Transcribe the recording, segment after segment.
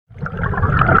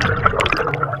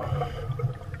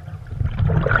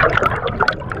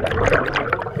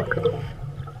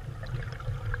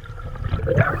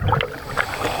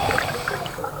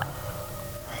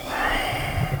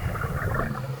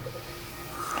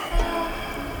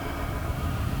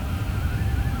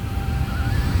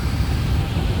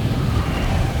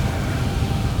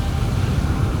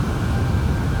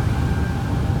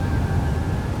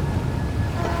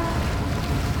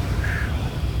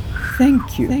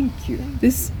Thank you.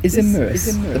 This is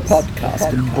Immerse, the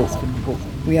podcast of book.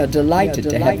 We are delighted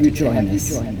to have you join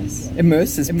us.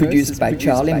 Immerse is produced by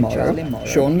Charlie Morrow,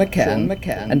 Sean McCann,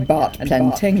 and Bart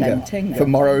Plantinga for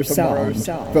Morrow Sound,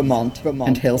 Vermont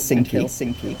and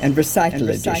Helsinki, and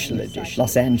Recital Edition,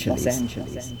 Los Angeles.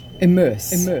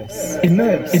 Immerse.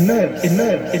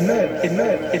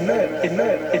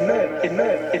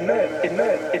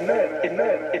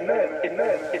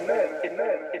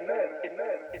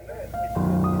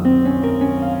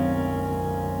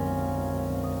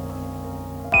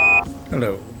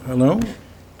 Hello.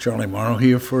 Charlie Morrow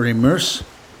here for Immerse.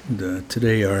 And,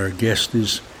 today our guest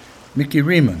is Micky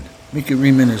Remann. Micky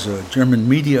Remann is a German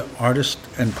media artist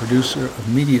and producer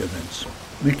of media events.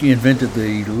 Micky invented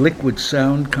the liquid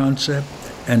sound concept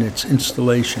and its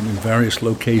installation in various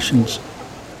locations,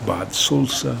 Bad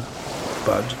Sulza,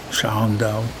 Bad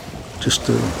Schauendau, just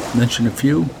to mention a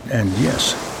few. And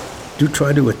yes, do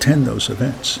try to attend those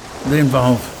events. They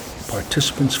involve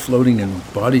participants floating in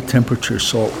body temperature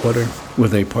salt water, where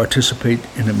they participate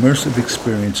in immersive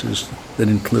experiences that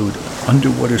include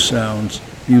underwater sounds,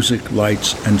 music,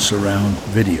 lights, and surround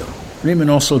video. Remann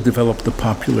also developed the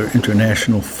popular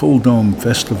international Full Dome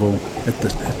Festival at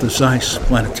the Zeiss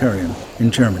Planetarium in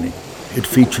Germany. It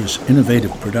features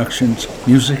innovative productions,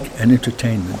 music, and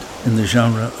entertainment in the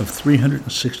genre of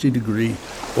 360-degree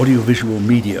audiovisual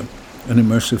media and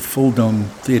immersive full dome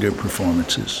theater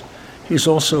performances. He is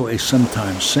also a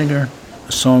sometime singer,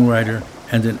 a songwriter,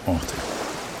 and an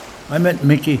author. I met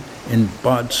Micky in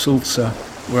Bad Sulza,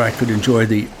 where I could enjoy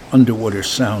the underwater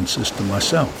sound system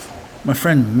myself. My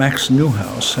friend Max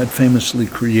Newhouse had famously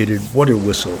created Water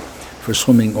Whistle for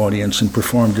swimming audience and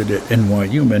performed it at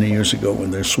NYU many years ago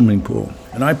in their swimming pool.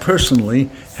 And I personally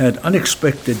had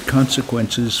unexpected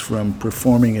consequences from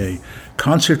performing a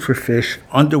concert for fish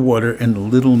underwater in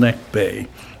Little Neck Bay,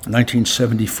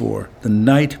 1974, the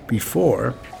night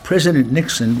before President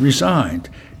Nixon resigned,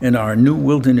 and our New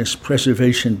Wilderness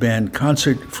Preservation Band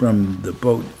concert from the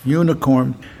boat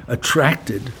Unicorn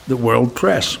attracted the world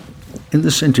press. In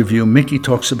this interview, Micky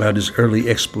talks about his early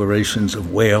explorations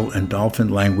of whale and dolphin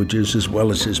languages as well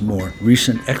as his more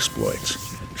recent exploits.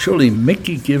 Surely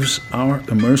Micky gives our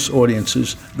Immerse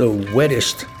audiences the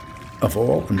wettest of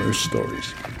all Immerse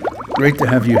stories. Great to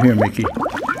have you here, Micky.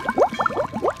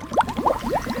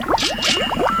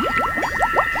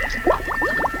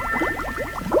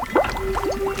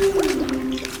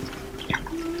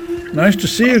 Nice to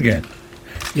see you again.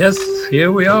 Yes,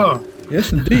 here we are.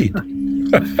 Yes, indeed.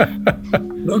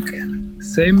 Look,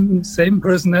 same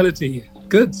personality.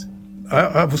 Good.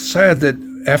 I was sad that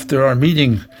after our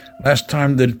meeting last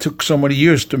time that it took so many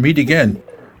years to meet again.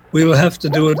 We will have to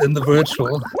do it in the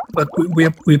virtual, but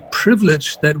we're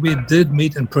privileged that we did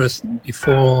meet in person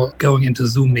before going into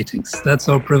Zoom meetings. That's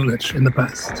our privilege in the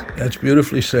past. That's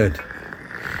beautifully said.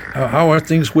 How are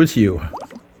things with you?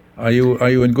 Are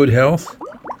you in good health?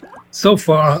 So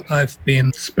far, I've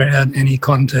been spared any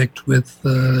contact with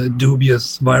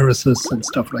dubious viruses and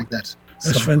stuff like that.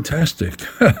 That's fantastic.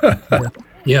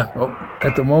 Yeah. Well,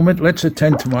 at the moment, let's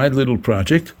attend to my little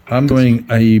project. I'm doing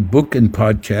a book and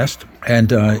podcast,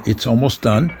 and it's almost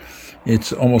done.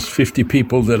 It's almost 50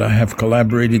 people that I have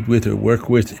collaborated with or work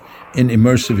with in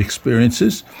immersive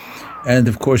experiences. And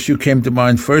of course, you came to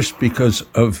mind first because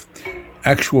of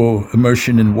actual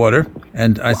immersion in water.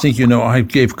 And I think, I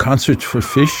gave concerts for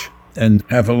fish and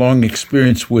have a long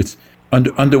experience with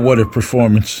underwater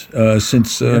performance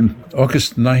since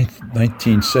August 9th,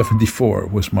 1974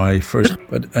 was my first.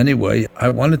 But anyway, I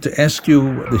wanted to ask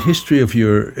you the history of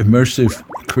your immersive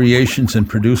creations and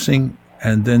producing,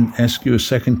 and then ask you a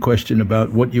second question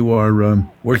about what you are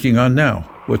working on now.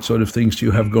 What sort of things do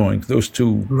you have going? Those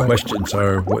two questions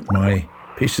are what my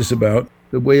piece is about.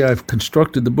 The way I've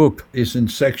constructed the book is in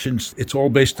sections. It's all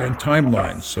based on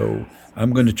timelines. So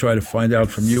I'm going to try to find out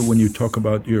from you when you talk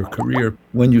about your career,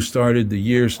 when you started, the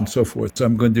years and so forth. So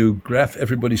I'm going to graph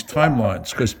everybody's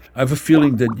timelines because I have a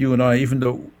feeling that you and I, even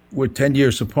though we're 10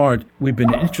 years apart, we've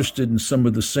been interested in some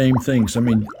of the same things. I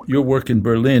mean, your work in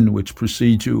Berlin, which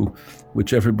precedes you,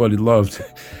 which everybody loved,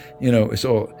 it's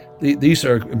all. These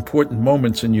are important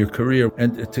moments in your career,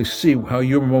 and to see how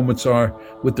your moments are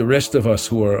with the rest of us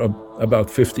who are about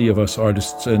 50 of us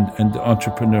artists and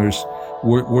entrepreneurs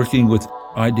working with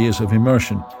ideas of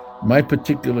immersion. My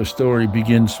particular story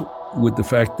begins with the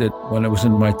fact that when I was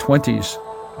in my 20s,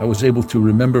 I was able to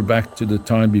remember back to the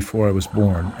time before I was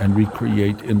born and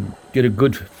recreate and get a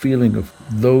good feeling of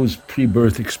those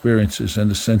pre-birth experiences and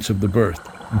the sense of the birth.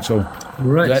 And so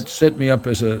that set me up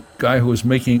as a guy who was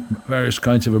making various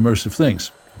kinds of immersive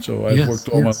things. So I've worked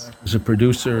all my life as a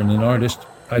producer and an artist.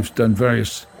 I've done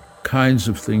various kinds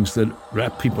of things that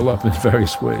wrap people up in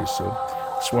various ways. So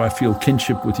that's why I feel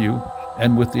kinship with you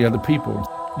and with the other people.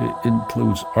 It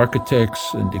includes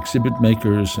architects and exhibit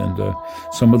makers and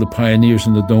some of the pioneers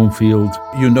in the dome field.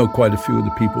 You know quite a few of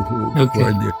the people who were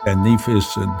in there, and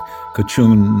Nefis and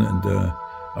Kachun, and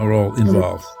are all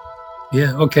involved.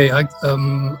 Yeah, okay.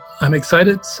 I'm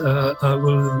excited.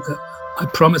 I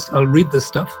promise I'll read this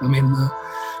stuff. I mean,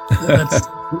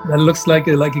 that looks like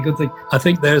a good thing. I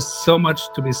think there's so much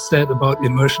to be said about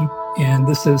immersion, and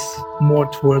this is more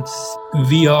towards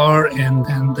VR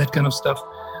and that kind of stuff.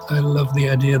 I love the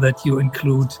idea that you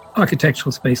include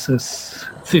architectural spaces,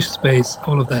 fish space,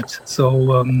 all of that.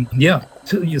 So,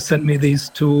 you sent me these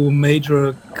two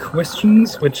major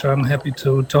questions, which I'm happy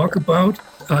to talk about.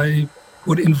 I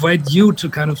would invite you to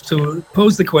to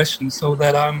pose the question so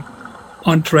that I'm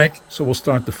on track. So we'll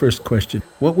start the first question.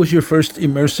 What was your first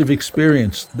immersive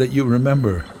experience that you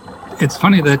remember? It's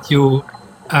funny that you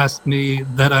asked me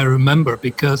that I remember,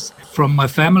 because from my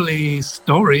family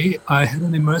story, I had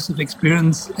an immersive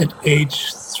experience at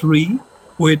age 3,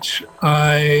 which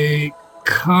I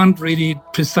can't really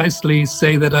precisely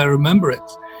say that I remember it.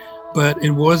 But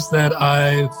it was that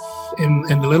in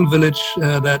the little village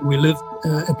that we lived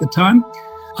at the time,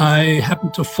 I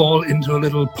happened to fall into a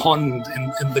little pond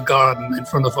in the garden in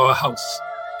front of our house.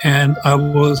 And I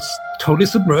was totally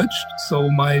submerged, so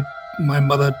my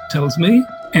mother tells me,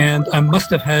 and I must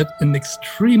have had an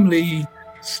extremely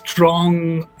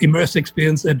strong immersive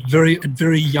experience at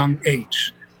very young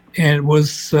age. And it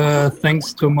was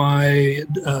thanks to my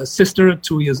sister,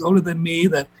 2 years older than me,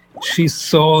 that she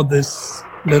saw this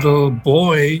little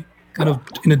boy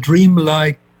in a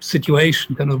dreamlike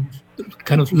situation, kind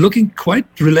of looking quite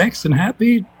relaxed and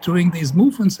happy, doing these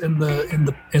movements in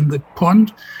the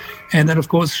pond, and then of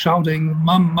course shouting,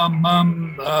 "Mom, mom,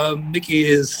 mom! Micky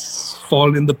is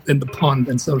fallen in the pond."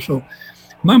 And so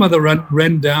my mother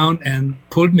ran down and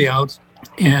pulled me out,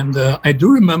 and I do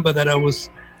remember that I was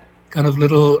kind of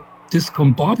little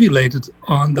discombobulated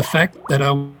on the fact that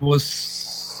I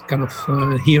was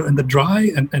here in the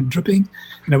dry and dripping,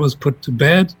 and I was put to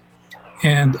bed.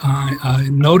 And I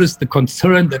noticed the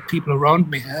concern that people around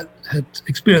me had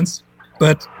experienced.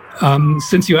 But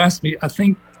since you asked me, I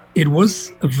think it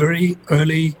was a very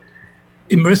early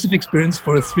immersive experience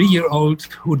for a 3-year-old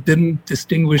who didn't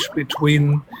distinguish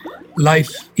between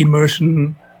life,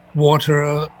 immersion,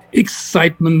 water,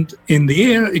 excitement in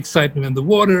the air, excitement in the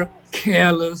water,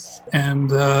 careless,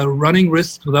 and running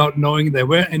risks without knowing there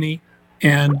were any,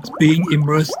 and being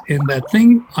immersed in that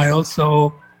thing. I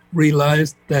also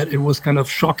realized that it was kind of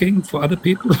shocking for other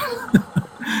people.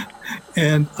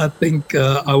 And I think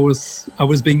I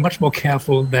was being much more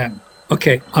careful then.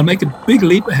 Okay, I'll make a big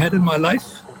leap ahead in my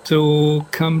life to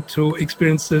come to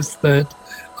experiences that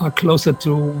are closer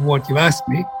to what you asked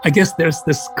me. I guess there's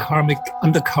this karmic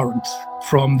undercurrent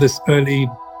from this early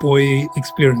boy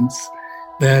experience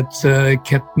that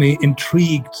kept me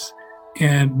intrigued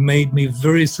and made me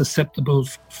very susceptible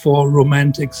for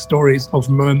romantic stories of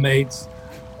mermaids,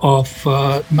 of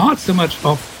not so much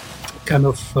of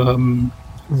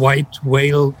white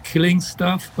whale killing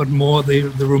stuff, but more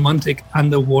the romantic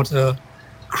underwater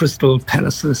crystal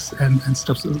palaces and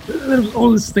stuff. So there was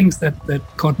all these things that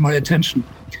caught my attention.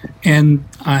 And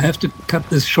I have to cut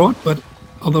this short, but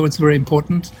although it's very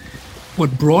important,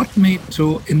 what brought me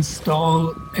to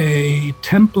install a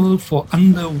temple for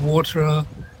underwater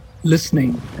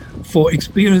listening, for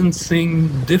experiencing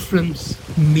different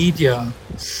media,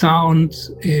 sound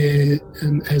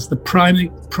as the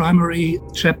primary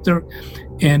chapter,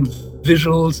 and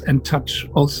visuals and touch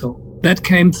also. That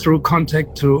came through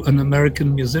contact to an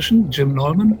American musician, Jim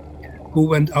Norman, who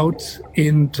went out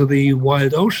into the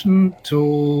wild ocean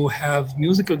to have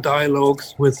musical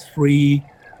dialogues with free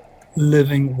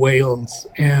living whales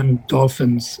and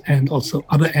dolphins and also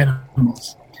other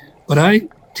animals. But I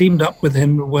teamed up with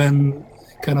him when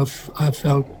I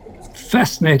felt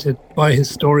fascinated by his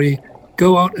story.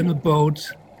 Go out in a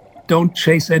boat, don't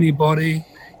chase anybody,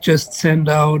 just send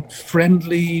out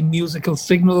friendly musical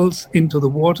signals into the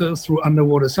water through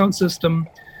underwater sound system.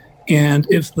 And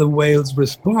if the whales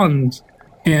respond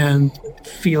and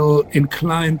feel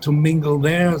inclined to mingle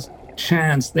their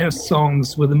chants, their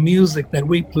songs with the music that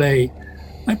we play,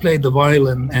 I played the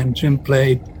violin and Jim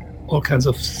played all kinds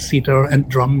of sitar and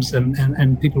drums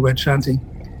and people were chanting.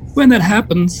 When that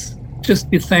happens, just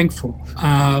be thankful,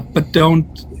 but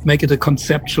don't make it a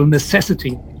conceptual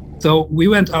necessity. So we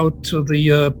went out to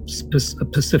the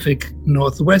Pacific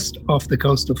Northwest off the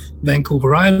coast of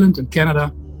Vancouver Island in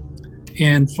Canada.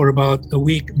 And for about a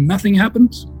week, nothing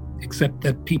happened, except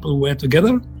that people were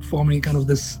together, forming kind of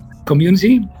this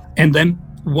community. And then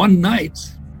one night,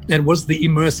 That was the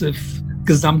immersive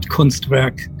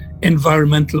Gesamtkunstwerk,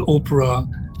 environmental opera,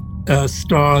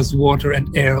 stars, water,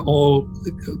 and air all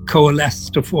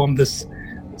coalesced to form this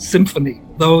symphony.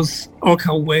 Those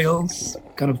orca whales,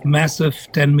 kind of massive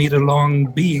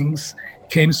 10-meter-long beings,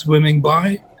 came swimming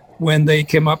by. When they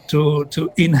came up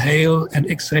to inhale and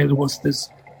exhale, it was this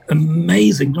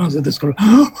amazing noise. This kind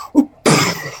of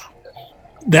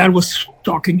that was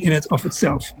shocking in it of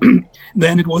itself.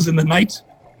 Then it was in the night.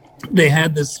 They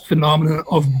had this phenomenon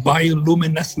of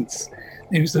bioluminescence.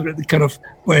 They used to kind of,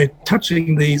 by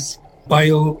touching these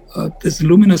this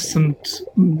luminescent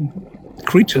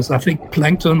creatures, I think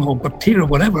plankton or bacteria,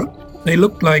 whatever, they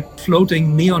looked like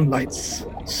floating neon lights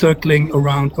circling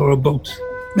around our boat.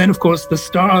 Then, of course, the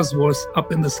stars was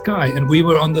up in the sky, and we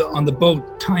were on the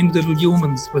boat, tiny little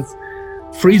humans with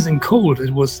freezing cold.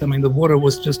 It was, the water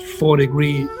was just 4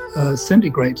 degrees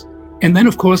centigrade. And then,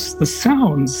 of course, the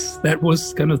sounds, that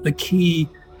was kind of the key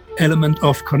element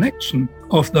of connection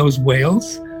of those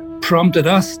whales, prompted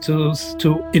us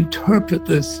to interpret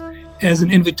this as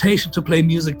an invitation to play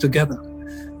music together,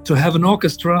 to have an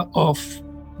orchestra of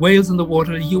whales in the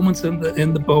water, humans in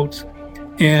the boat,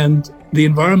 and the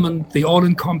environment, the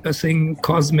all-encompassing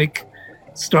cosmic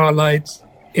starlight,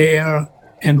 air,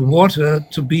 and water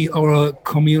to be our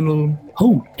communal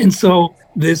home. And so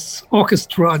this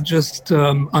orchestra just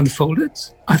unfolded.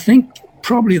 I think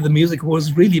probably the music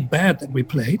was really bad that we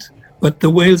played, but the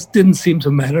whales didn't seem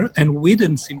to matter, and we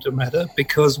didn't seem to matter,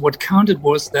 because what counted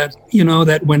was that,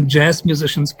 that when jazz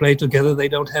musicians play together, they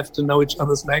don't have to know each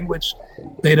other's language.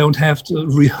 They don't have to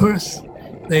rehearse.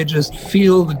 They just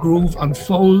feel the groove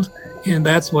unfold, and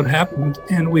that's what happened.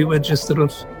 And we were just sort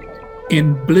of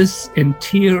in bliss, in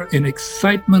tear, in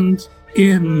excitement,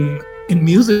 in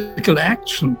musical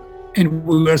action. And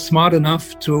we were smart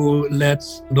enough to let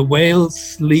the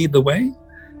whales lead the way.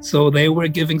 So they were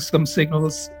giving some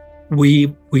signals.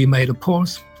 We made a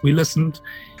pause, we listened,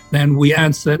 then we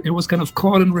answered. It was kind of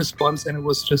call and response, and it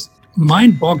was just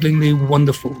mind-bogglingly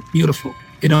wonderful, beautiful.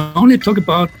 It only took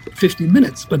about 15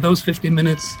 minutes, but those 15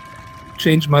 minutes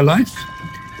changed my life.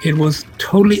 It was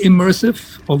totally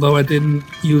immersive, although I didn't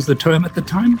use the term at the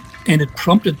time. And it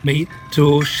prompted me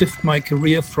to shift my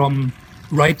career from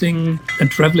writing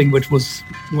and traveling, which was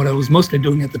what I was mostly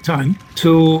doing at the time,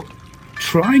 to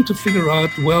trying to figure out,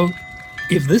 well,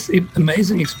 if this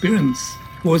amazing experience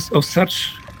was of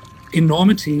such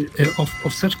enormity,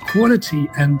 of such quality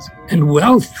and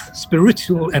wealth,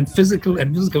 spiritual and physical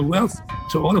and musical wealth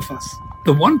to all of us,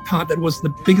 the one part that was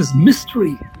the biggest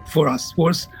mystery for us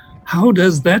was, how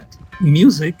does that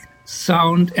music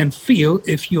sound and feel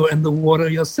if you're in the water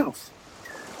yourself?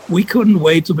 We couldn't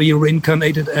wait to be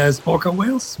reincarnated as orca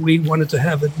whales. We wanted to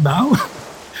have it now.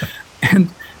 And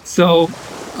so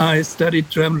I studied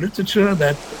German literature.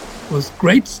 That was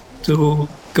great to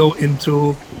go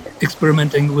into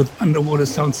experimenting with underwater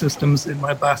sound systems in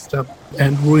my bathtub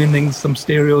and ruining some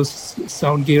stereos,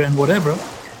 sound gear and whatever.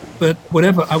 But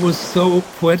whatever, I was so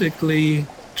poetically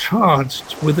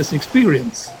charged with this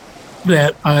experience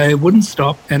that I wouldn't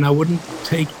stop, and I wouldn't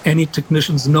take any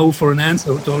technician's no for an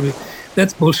answer who told me,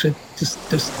 that's bullshit, just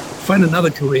find another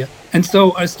career. And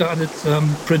so I started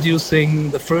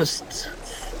producing the first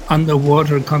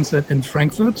underwater concert in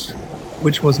Frankfurt,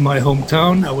 which was my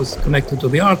hometown. I was connected to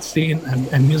the art scene,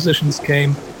 and musicians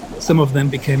came. Some of them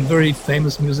became very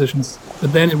famous musicians.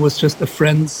 But then it was just a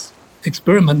friend's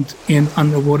experiment in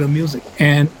underwater music.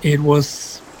 And it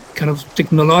was kind of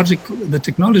technological. The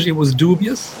technology was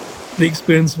dubious. The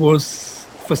experience was,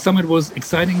 for some it was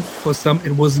exciting, for some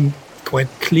it wasn't quite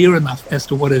clear enough as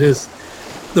to what it is.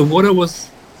 The water was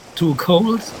too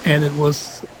cold, and it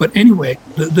was, but anyway,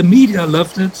 the media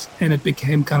loved it, and it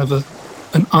became kind of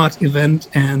an art event,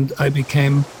 and I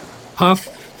became half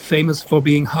famous for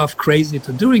being half crazy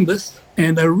to doing this.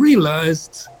 And I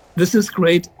realized this is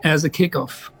great as a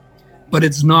kickoff, but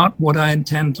it's not what I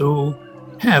intend to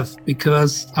have,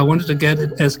 because I wanted to get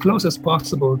it as close as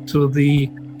possible to the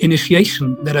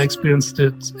initiation that I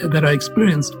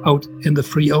experienced out in the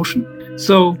free ocean.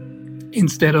 So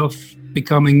instead of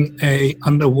becoming a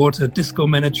underwater disco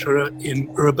manager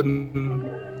in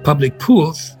urban public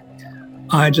pools,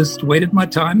 I just waited my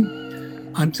time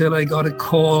until I got a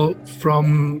call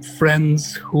from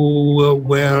friends who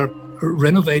were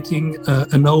renovating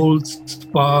an old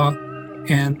spa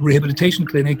and rehabilitation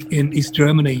clinic in East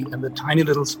Germany, in the tiny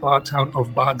little spa town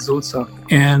of Bad Sulza.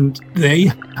 And they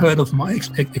heard of my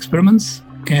experiments,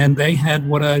 and they had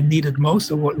what I needed most,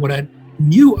 or what I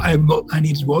knew I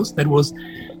needed most, that was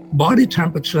body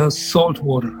temperature salt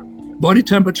water. Body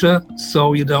temperature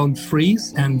so you don't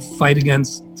freeze and fight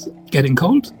against getting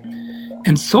cold,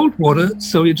 and salt water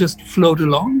so you just float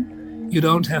along You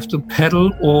don't have to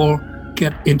pedal or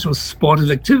get into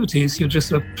sportive activities. You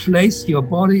just place your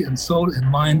body and soul and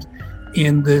mind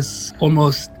in this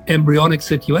almost embryonic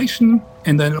situation.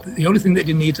 And then the only thing that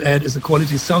you need to add is a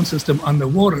quality sound system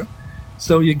underwater.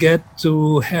 So you get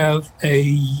to have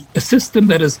a system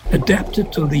that is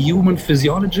adapted to the human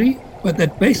physiology, but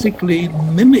that basically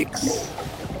mimics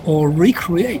or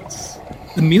recreates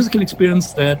the musical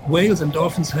experience that whales and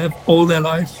dolphins have all their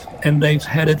life, and they've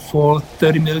had it for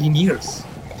 30 million years.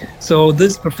 So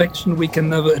this perfection we can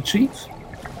never achieve,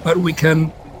 but we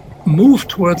can move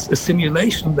towards a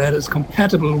simulation that is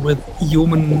compatible with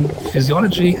human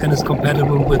physiology and is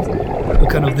compatible with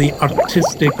kind of the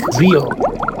artistic zeal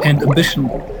and ambition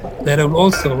that I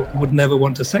also would never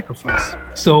want to sacrifice.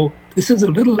 So this is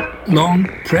a little long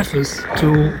preface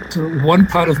to one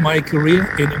part of my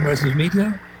career in immersive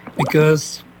media,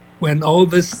 because when all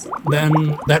this, then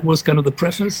that was kind of the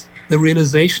preface, the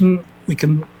realization, we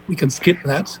can skip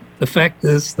that. The fact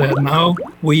is that now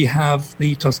we have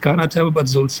the Toscana Terme Bad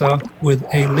Sulza with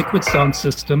a liquid sound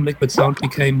system. Liquid Sound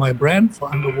became my brand for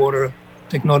underwater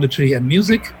technology and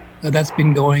music. That's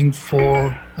been going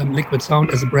for, Liquid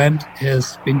Sound as a brand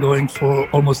has been going for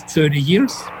almost 30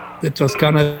 years. The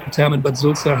Toscana Terme Bad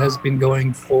Sulza has been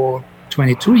going for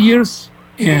 22 years.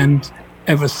 And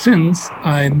ever since,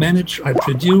 I manage, I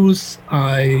produce,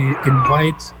 I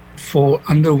invite for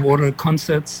underwater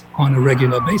concerts on a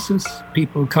regular basis.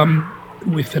 People come,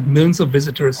 we've had millions of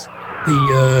visitors.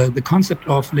 The concept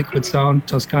of liquid sound,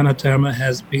 Toscana Terme,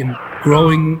 has been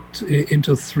growing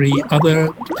into 3 other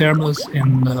thermes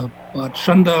in Bad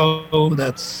Schandau,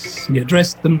 that's near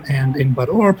Dresden, and in Bad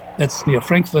Orb, that's near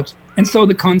Frankfurt. And so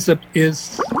the concept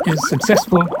is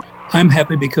successful. I'm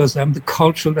happy because I'm the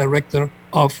cultural director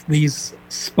of these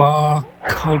spa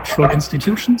cultural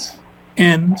institutions,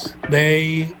 and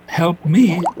they help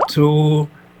me to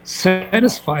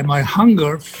satisfy my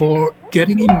hunger for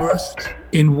getting immersed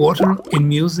in water, in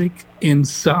music, in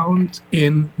sound,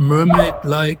 in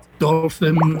mermaid-like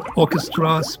dolphin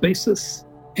orchestra spaces.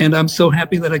 And I'm so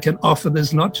happy that I can offer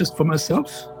this not just for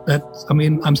myself.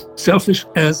 I'm selfish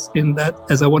as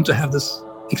I want to have this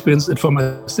experience for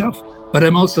myself, but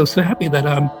I'm also so happy that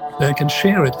I can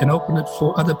share it and open it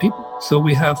for other people. So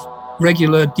we have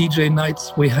regular DJ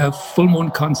nights, we have full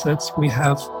moon concerts, we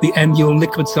have the annual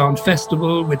Liquid Sound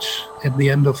Festival, which at the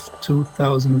end of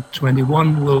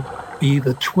 2021 will be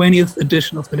the 20th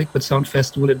edition of the Liquid Sound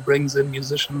Festival. It brings in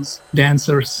musicians,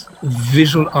 dancers,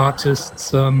 visual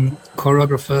artists,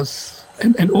 choreographers,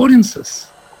 and audiences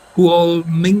who all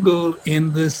mingle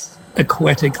in this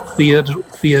aquatic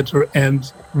theater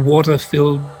and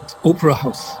water-filled opera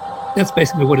house. That's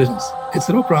basically what it is. It's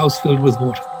an opera house filled with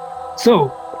water. So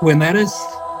when that is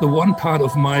the one part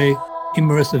of my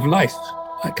immersive life,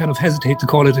 I kind of hesitate to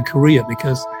call it a career,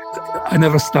 because I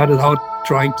never started out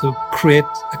trying to create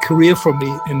a career for me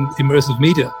in immersive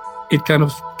media. It kind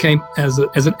of came as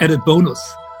an added bonus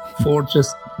for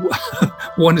just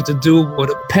wanted to do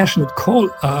what a passionate call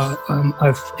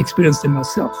I've experienced in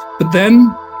myself. But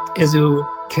then, as you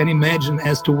can imagine,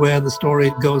 as to where the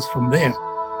story goes from there,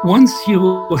 once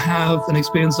you have an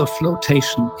experience of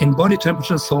flotation in body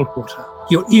temperature saltwater,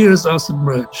 your ears are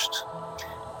submerged.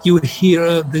 You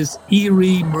hear this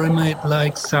eerie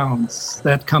mermaid-like sounds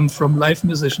that come from live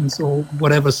musicians or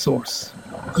whatever source.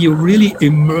 You really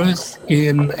immerse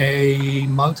in a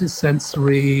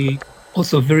multisensory,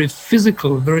 also very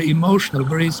physical, very emotional,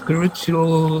 very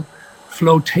spiritual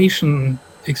flotation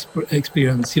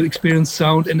experience. You experience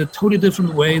sound in a totally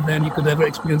different way than you could ever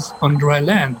experience on dry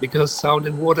land, because sound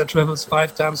in water travels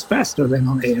 5 times faster than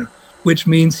on air, which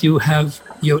means you have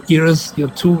your ears, your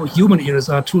 2 human ears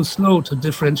are too slow to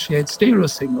differentiate stereo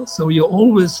signals. So you're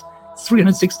always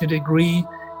 360-degree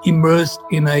immersed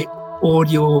in a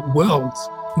audio world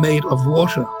made of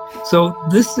water. So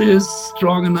this is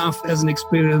strong enough as an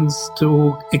experience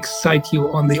to excite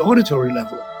you on the auditory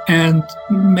level. And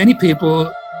many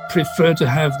people prefer to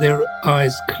have their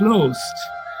eyes closed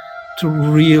to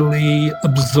really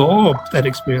absorb that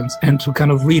experience and to kind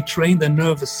of retrain their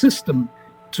nervous system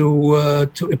to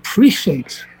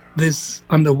appreciate this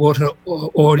underwater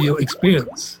audio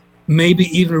experience. Maybe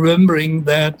even remembering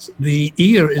that the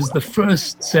ear is the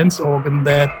first sense organ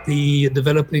that the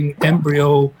developing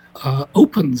embryo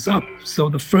opens up. So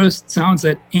the first sounds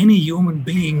that any human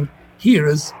being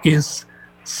hears is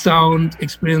sound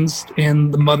experienced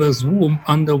in the mother's womb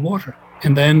underwater.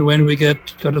 And then when we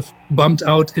get kind of bumped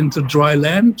out into dry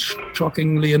land,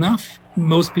 shockingly enough,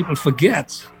 most people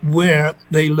forget where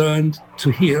they learned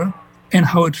to hear and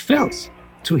how it felt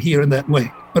to hear in that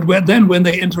way. But when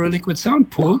they enter a liquid sound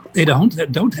pool, they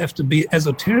don't have to be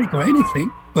esoteric or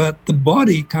anything, but the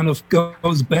body kind of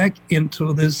goes back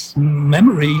into this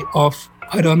memory of,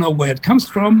 I don't know where it comes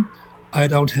from, I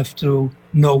don't have to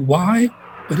know why,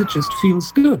 but it just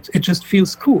feels good. It just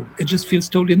feels cool. It just feels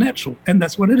totally natural. And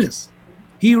that's what it is.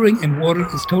 Hearing in water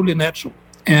is totally natural.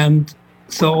 And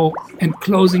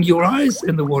closing your eyes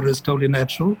in the water is totally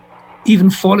natural. Even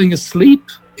falling asleep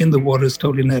in the water is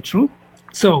totally natural.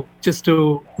 So just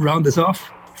to round this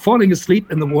off, falling asleep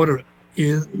in the water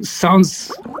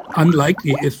sounds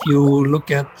unlikely if you look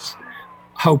at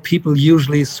how people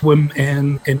usually swim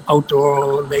in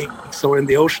outdoor lakes or in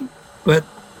the ocean. But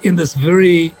in this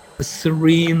very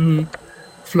serene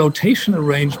flotation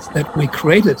arrangement that we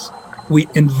created, we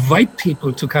invite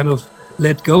people to kind of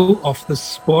let go of the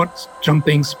sport,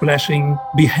 jumping, splashing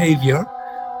behavior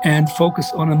and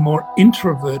focus on a more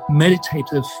introvert,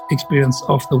 meditative experience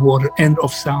of the water and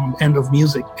of sound and of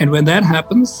music. And when that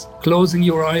happens, closing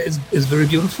your eye is very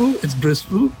beautiful, it's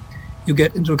blissful. You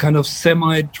get into a kind of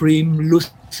semi-dream,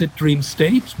 lucid dream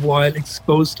state while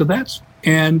exposed to that.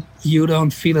 And you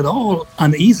don't feel at all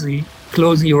uneasy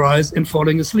closing your eyes and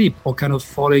falling asleep or kind of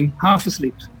falling half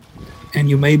asleep. And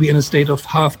you may be in a state of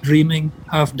half dreaming,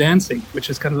 half dancing, which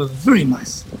is kind of a very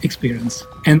nice experience.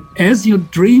 And as you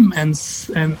dream and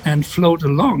float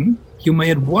along, you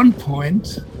may at one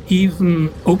point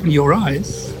even open your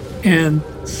eyes. And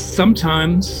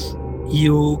sometimes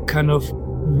you kind of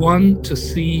want to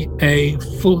see a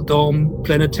full dome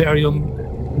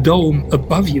planetarium dome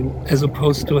above you, as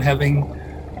opposed to having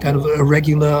kind of a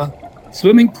regular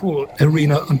swimming pool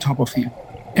arena on top of you.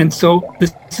 And so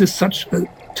this is such a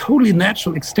totally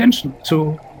natural extension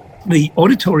to the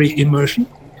auditory immersion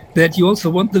that you also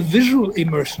want the visual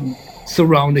immersion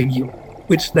surrounding you,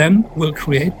 which then will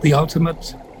create the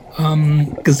ultimate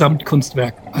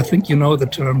Gesamtkunstwerk. I think you know the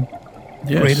term,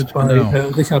 created by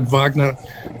Richard Wagner.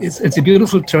 It's a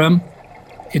beautiful term.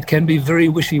 It can be very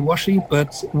wishy-washy,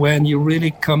 but when you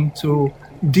really come to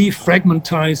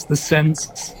defragmentize the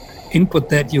sense input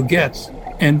that you get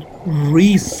and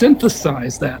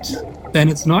re-synthesize that, then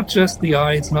it's not just the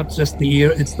eye, it's not just the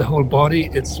ear, it's the whole body.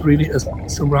 It's really a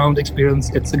surround experience.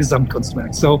 It's a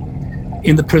Gesamtkunstwerk. So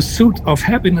in the pursuit of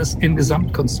happiness in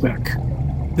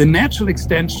Gesamtkunstwerk, the natural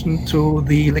extension to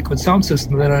the liquid sound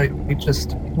system that I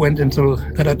just went into,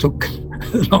 that I took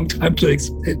a long time to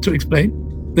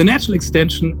explain, the natural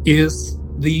extension is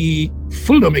the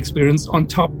full dome experience on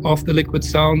top of the liquid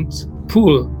sound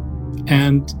pool.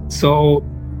 And so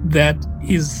that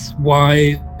is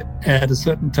why at a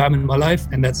certain time in my life,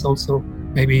 and that's also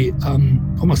maybe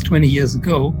almost 20 years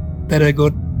ago, that I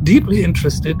got deeply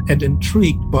interested and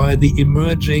intrigued by the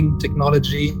emerging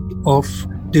technology of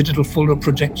digital full dome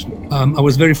projection. I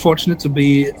was very fortunate to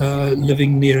be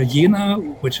living near Jena,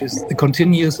 which is the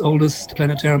continuous oldest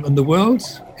planetarium in the world.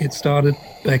 It started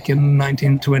back in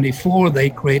 1924.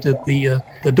 They created the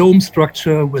dome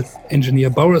structure with engineer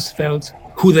Bauersfeld,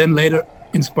 who then later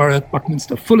inspired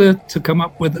Buckminster Fuller to come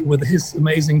up with his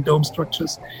amazing dome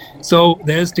structures. So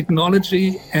there's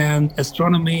technology and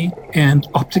astronomy and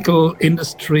optical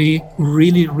industry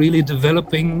really, really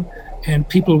developing, and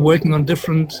people working on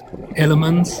different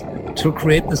elements to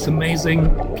create this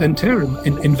amazing planetarium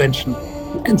invention.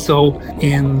 And so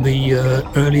in the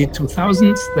early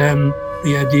 2000s, then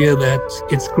the idea that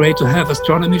it's great to have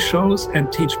astronomy shows and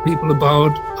teach people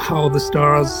about how the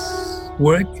stars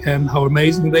work and how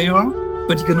amazing they are.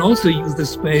 But you can also use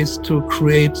this space to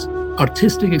create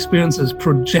artistic experiences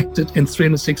projected in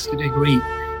 360 degree,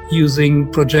 using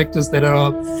projectors that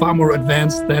are far more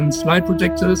advanced than slide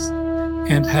projectors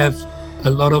and have a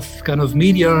lot of kind of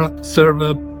media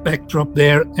server backdrop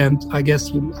there. And I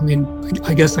guess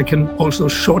I can also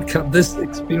shortcut this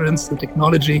experience, the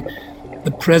technology,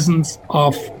 the presence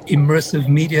of immersive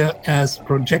media as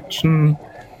projection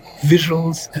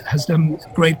visuals has done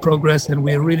great progress, and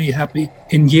we're really happy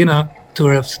in Jena to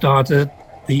have started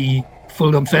the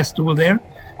Full Dome Festival there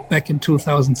back in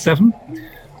 2007.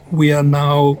 We are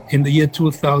now in the year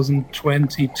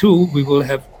 2022. We will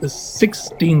have the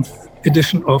 16th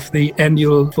edition of the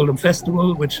annual Full Dome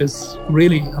Festival, which is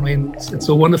really, it's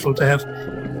so wonderful to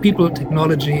have people,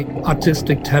 technology,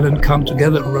 artistic talent come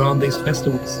together around these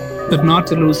festivals. But not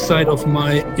to lose sight of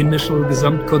my initial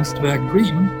Gesamtkunstwerk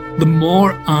dream. The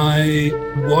more I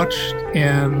watched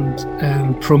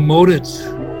and promoted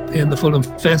in the Full Dome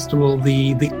Festival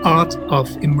the art of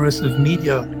immersive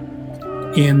media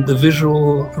in the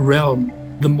visual realm,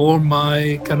 the more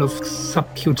my kind of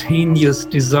subcutaneous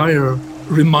desire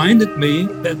reminded me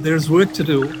that there's work to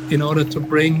do in order to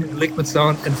bring liquid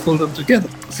sound and Full Dome together.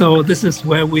 So this is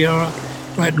where we are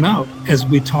right now. As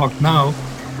we talk now,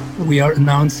 we are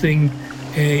announcing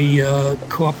a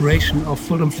cooperation of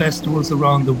Fulham festivals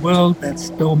around the world. That's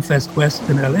Dome Fest West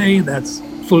in LA, that's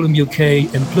Fulham UK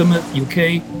in Plymouth,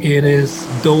 UK. It is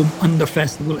Dome Under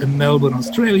Festival in Melbourne,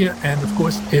 Australia. And of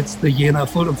course, it's the Jena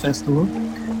Fulham Festival.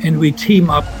 And we team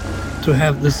up to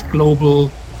have this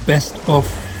global Best of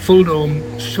Full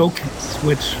Dome showcase,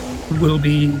 which will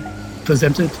be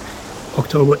presented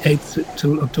October 8th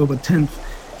to October 10th,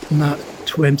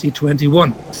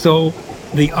 2021. So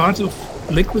the art of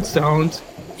liquid sound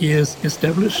is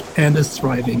established and is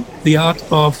thriving. The art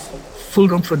of full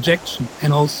dome projection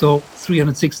and also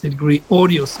 360-degree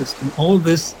audio system, all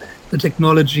this, the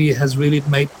technology has really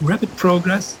made rapid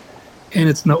progress, and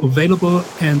it's now available,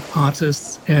 and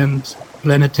artists and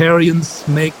planetarians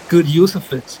make good use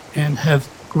of it and have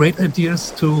great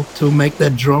ideas to make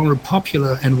that genre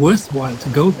popular and worthwhile to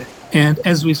go there. And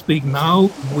as we speak now,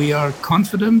 we are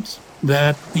confident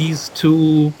that these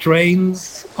two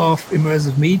trains of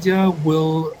immersive media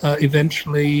will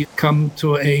eventually come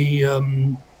to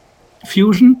a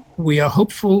fusion. We are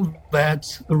hopeful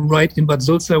that right in Bad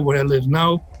Sulza, where I live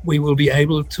now, we will be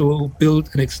able to build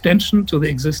an extension to the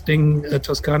existing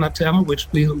Toscana Therme, which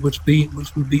will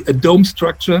be a dome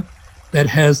structure that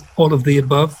has all of the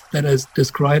above that is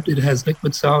described. It has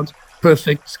liquid sound,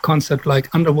 perfect concert-like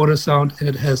underwater sound, and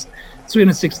it has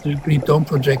 360-degree dome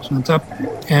projection on top.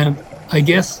 And I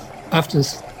guess after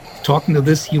talking to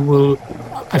this,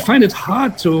 I find it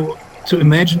hard to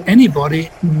imagine anybody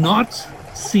not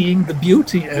seeing the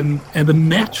beauty and the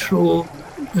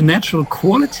natural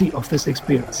quality of this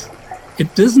experience.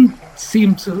 It doesn't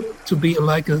seem to be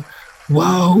like a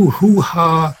wow,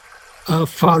 hoo-ha,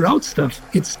 far out stuff.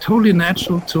 It's totally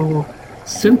natural to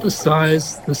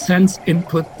synthesize the sense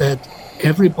input that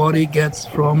everybody gets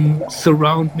from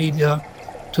surround media,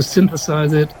 to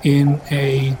synthesize it in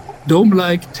a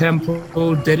dome-like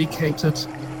temple dedicated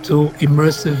to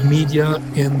immersive media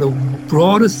in the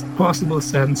broadest possible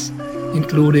sense,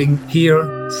 including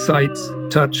hear, sight,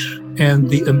 touch, and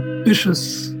the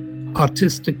ambitious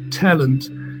artistic talent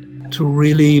to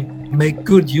really make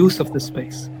good use of the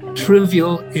space.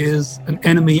 Trivial is an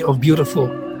enemy of beautiful,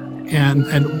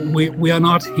 and we are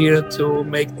not here to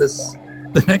make this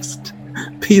the next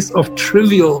piece of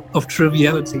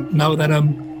triviality. Now that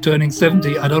I'm turning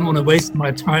 70, I don't want to waste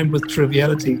my time with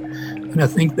triviality. And I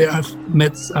think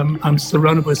I'm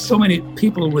surrounded with so many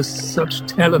people with such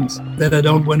talent that I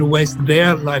don't want to waste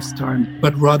their lifetime,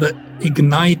 but rather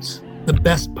ignite the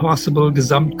best possible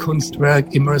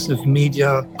Gesamtkunstwerk immersive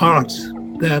media art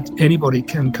that anybody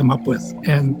can come up with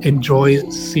and enjoy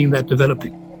seeing that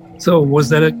developing. So was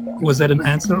that an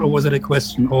answer, or was it a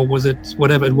question, or was it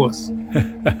whatever it was?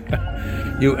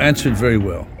 You answered very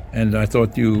well. And I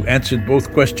thought you answered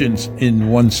both questions in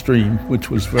one stream, which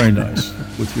was very nice,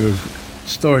 with your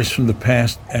stories from the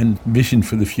past and vision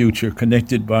for the future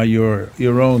connected by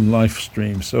your own life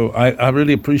stream. So I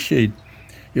really appreciate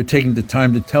you taking the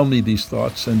time to tell me these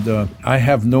thoughts. And I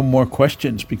have no more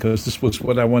questions, because this was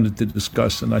what I wanted to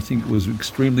discuss, and I think it was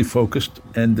extremely focused.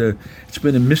 And it's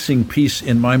been a missing piece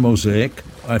in my mosaic.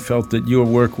 I felt that your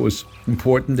work was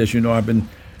important. As you know, I've been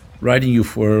writing you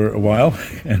for a while,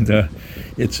 and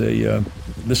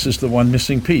this is the one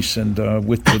missing piece. And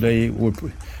with today,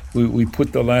 we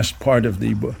put the last part of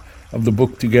the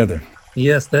book together.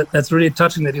 Yes, that's really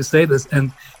touching that you say this.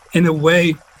 And in a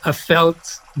way, I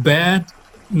felt bad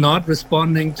not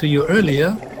responding to you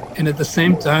earlier, and at the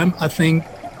same time, I think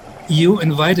you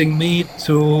inviting me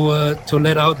to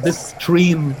let out this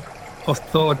stream of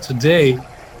thought today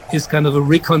is kind of a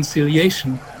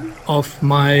reconciliation of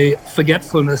my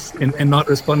forgetfulness in not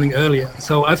responding earlier.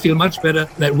 So I feel much better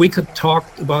that we could talk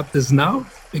about this now,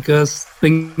 because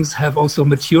things have also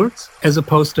matured, as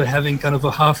opposed to having kind of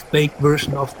a half-baked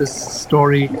version of this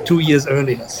story 2 years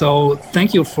earlier. So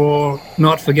thank you for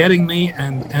not forgetting me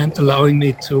and allowing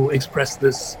me to express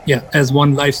this as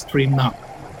one live stream now.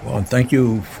 Well, and thank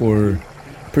you for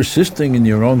persisting in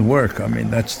your own work. I mean,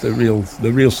 that's the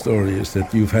real story, is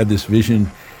that you've had this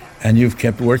vision and you've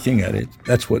kept working at it.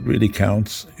 That's what really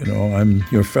counts. You know, I'm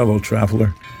your fellow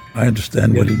traveler. I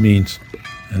understand what it means.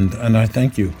 And I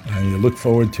thank you. I look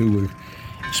forward to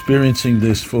experiencing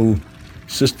this full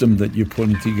system that you're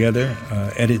putting together,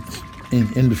 edit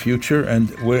in the future,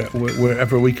 and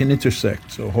wherever we can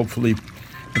intersect. So hopefully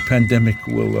the pandemic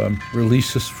will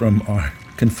release us from our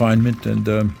confinement, and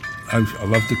I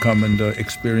love to come and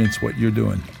experience what you're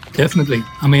doing. Definitely.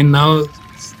 I mean, now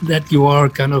that you are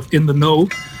kind of in the know,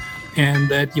 and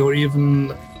that you're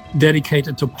even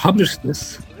dedicated to publish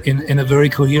this in a very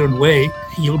coherent way,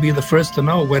 you'll be the first to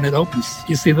know when it opens.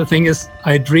 You see, the thing is,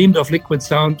 I dreamed of liquid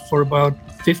sound for about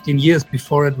 15 years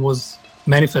before it was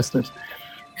manifested.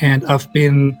 And I've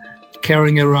been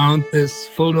carrying around this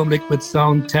full dome liquid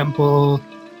sound temple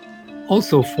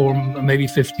also for maybe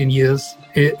 15 years.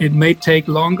 It may take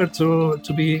longer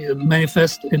to be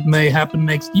manifest. It may happen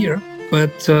next year.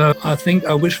 But I think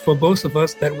I wish for both of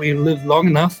us that we live long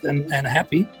enough and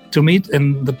happy to meet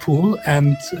in the pool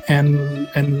and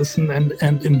listen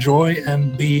and enjoy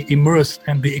and be immersed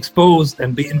and be exposed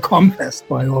and be encompassed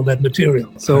by all that material.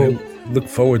 So I look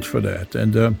forward for that.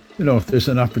 And, if there's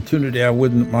an opportunity, I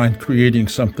wouldn't mind creating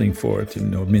something for it.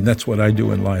 That's what I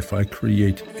do in life. I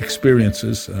create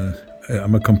experiences.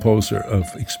 I'm a composer of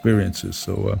experiences,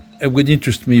 so it would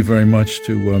interest me very much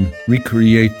to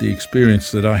recreate the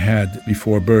experience that I had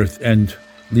before birth and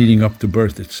leading up to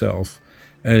birth itself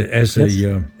as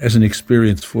an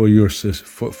experience for your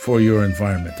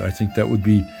environment. I think that would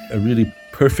be a really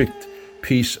perfect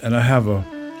piece. And I have a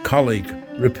colleague,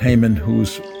 Remann,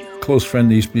 who's a close friend.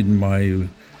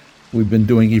 We've been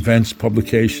doing events,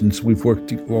 publications. We've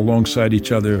worked alongside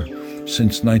each other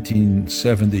since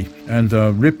 1970, and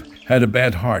Rip had a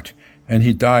bad heart, and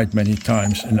he died many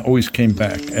times and always came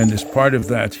back. And as part of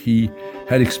that, he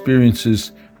had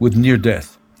experiences with near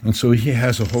death. And so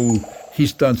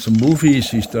he's done some movies,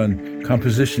 he's done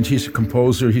compositions, he's a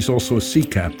composer, he's also a sea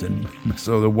captain.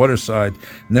 So the water side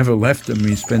never left him.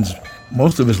 He spends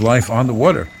most of his life on the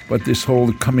water, but this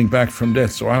whole coming back from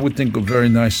death. So I would think a very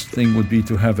nice thing would be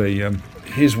to have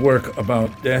his work about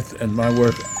death and my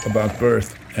work about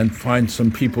birth, and find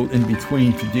some people in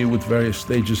between to deal with various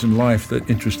stages in life that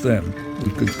interest them.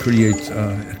 We could create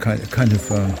a kind of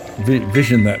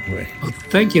vision that way. Well,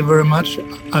 thank you very much.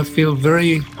 I feel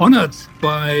very honored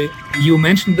by you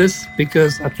mentioned this,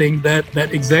 because I think that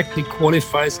exactly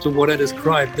qualifies to what I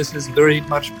described. This is very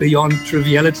much beyond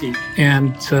triviality.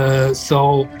 And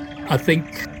so I think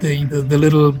the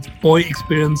little boy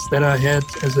experience that I had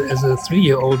as a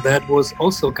 3-year-old, that was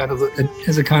also kind of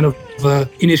a kind of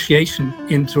initiation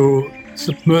into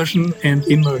submersion and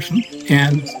immersion.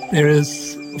 And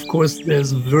there's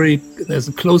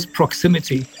a close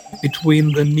proximity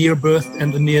between the near birth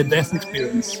and the near death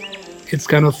experience. It's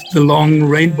kind of the long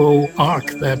rainbow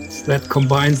arc that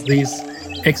combines these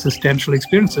existential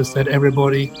experiences that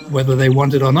everybody, whether they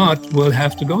want it or not, will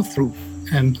have to go through.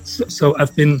 And so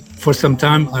I've been, for some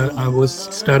time, I was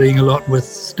studying a lot with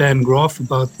Stan Grof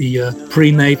about the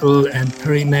prenatal and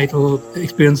perinatal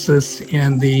experiences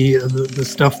and the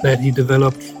stuff that he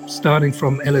developed, starting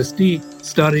from LSD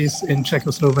studies in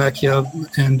Czechoslovakia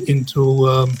and into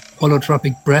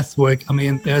holotropic breath work. I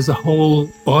mean, there's a whole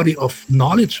body of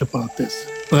knowledge about this.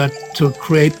 But to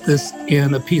create this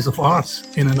in a piece of art,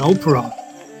 in an opera,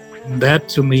 that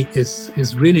to me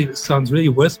sounds really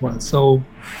worthwhile. So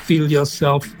feel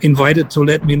yourself invited to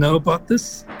let me know about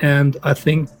this, and I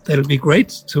think that'll be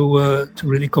great to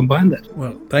really combine that.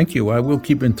 Well, thank you. I will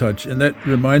keep in touch. And that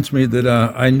reminds me that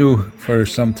I knew for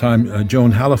some time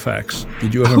Joan Halifax.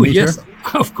 Did you ever meet her? Yes,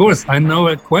 of course. I know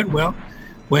her quite well.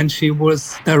 When she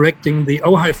was directing the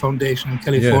Ojai Foundation in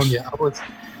California, yes. I was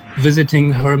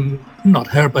visiting her, not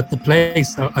her, but the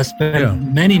place. I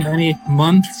spent many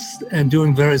months and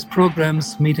doing various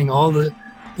programs, meeting all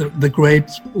the great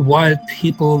wild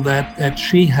people that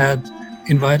she had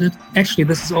invited. Actually,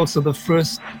 this is also the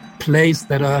first place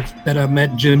that I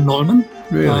met Jim Nolman.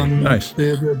 Really nice.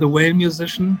 The whale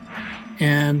musician.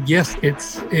 And yes,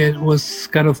 it was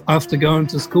kind of after going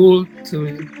to school,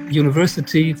 to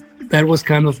university, that was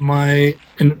kind of a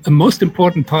most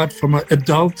important part for my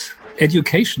adult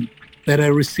education that I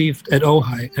received at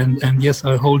Ojai. And yes,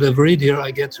 I hold her very dear.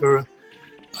 I get her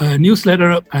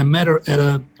newsletter. I met her at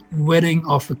a wedding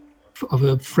of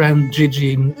a friend,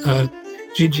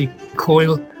 Gigi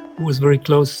Coyle, who was very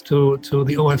close to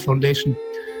the Ojai Foundation.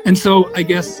 And so I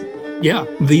guess,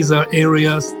 these are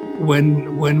areas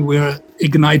when we're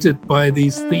ignited by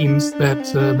these themes that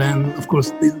then, of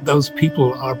course, those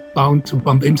people are bound to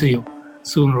bump into you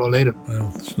sooner or later.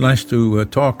 Well, it's nice to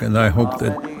talk, and I hope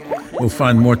that we'll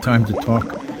find more time to talk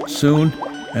soon.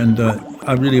 And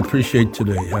I really appreciate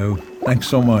today. Thanks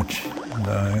so much.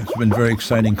 And, it's been a very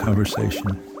exciting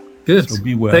conversation. Good. So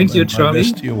be well. Thank you, Charlie. My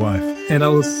best to your wife. And I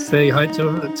will say hi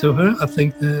to her. I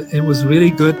think it was really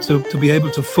good to be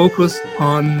able to focus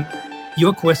on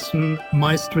your question,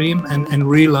 my stream, and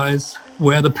realize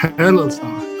where the parallels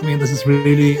are. I mean, this is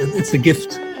really, it's a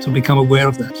gift to become aware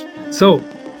of that. So,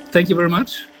 thank you very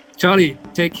much. Charlie,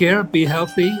 take care, be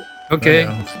healthy. Okay,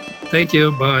 thank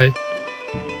you, bye.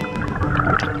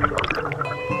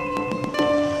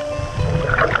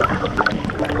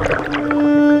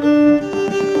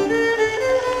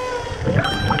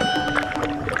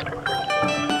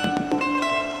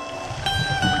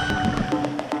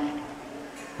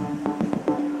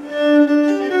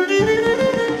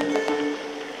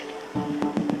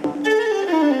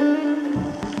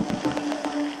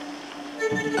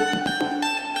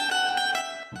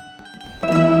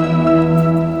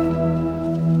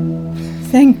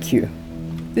 Thank you.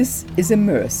 This is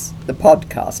Immerse, the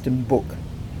podcast and book.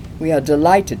 We are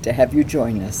delighted to have you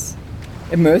join us.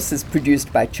 Immerse is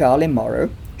produced by Charlie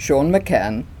Morrow, Sean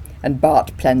McCann, and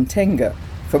Bart Plantenga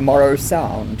for Morrow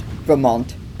Sound,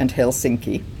 Vermont and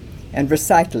Helsinki, and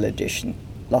Recital Edition,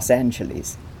 Los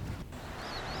Angeles.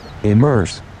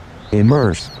 Immerse.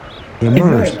 Immerse.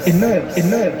 Immerse. Immerse.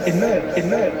 Immerse. Immerse. Immerse.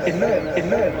 Immerse.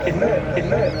 Immerse. Immerse.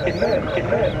 Immerse.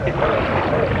 Immerse.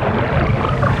 Immerse.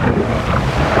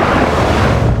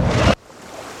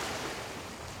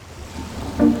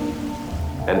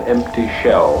 An empty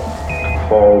shell to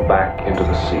fall back into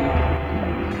the sea.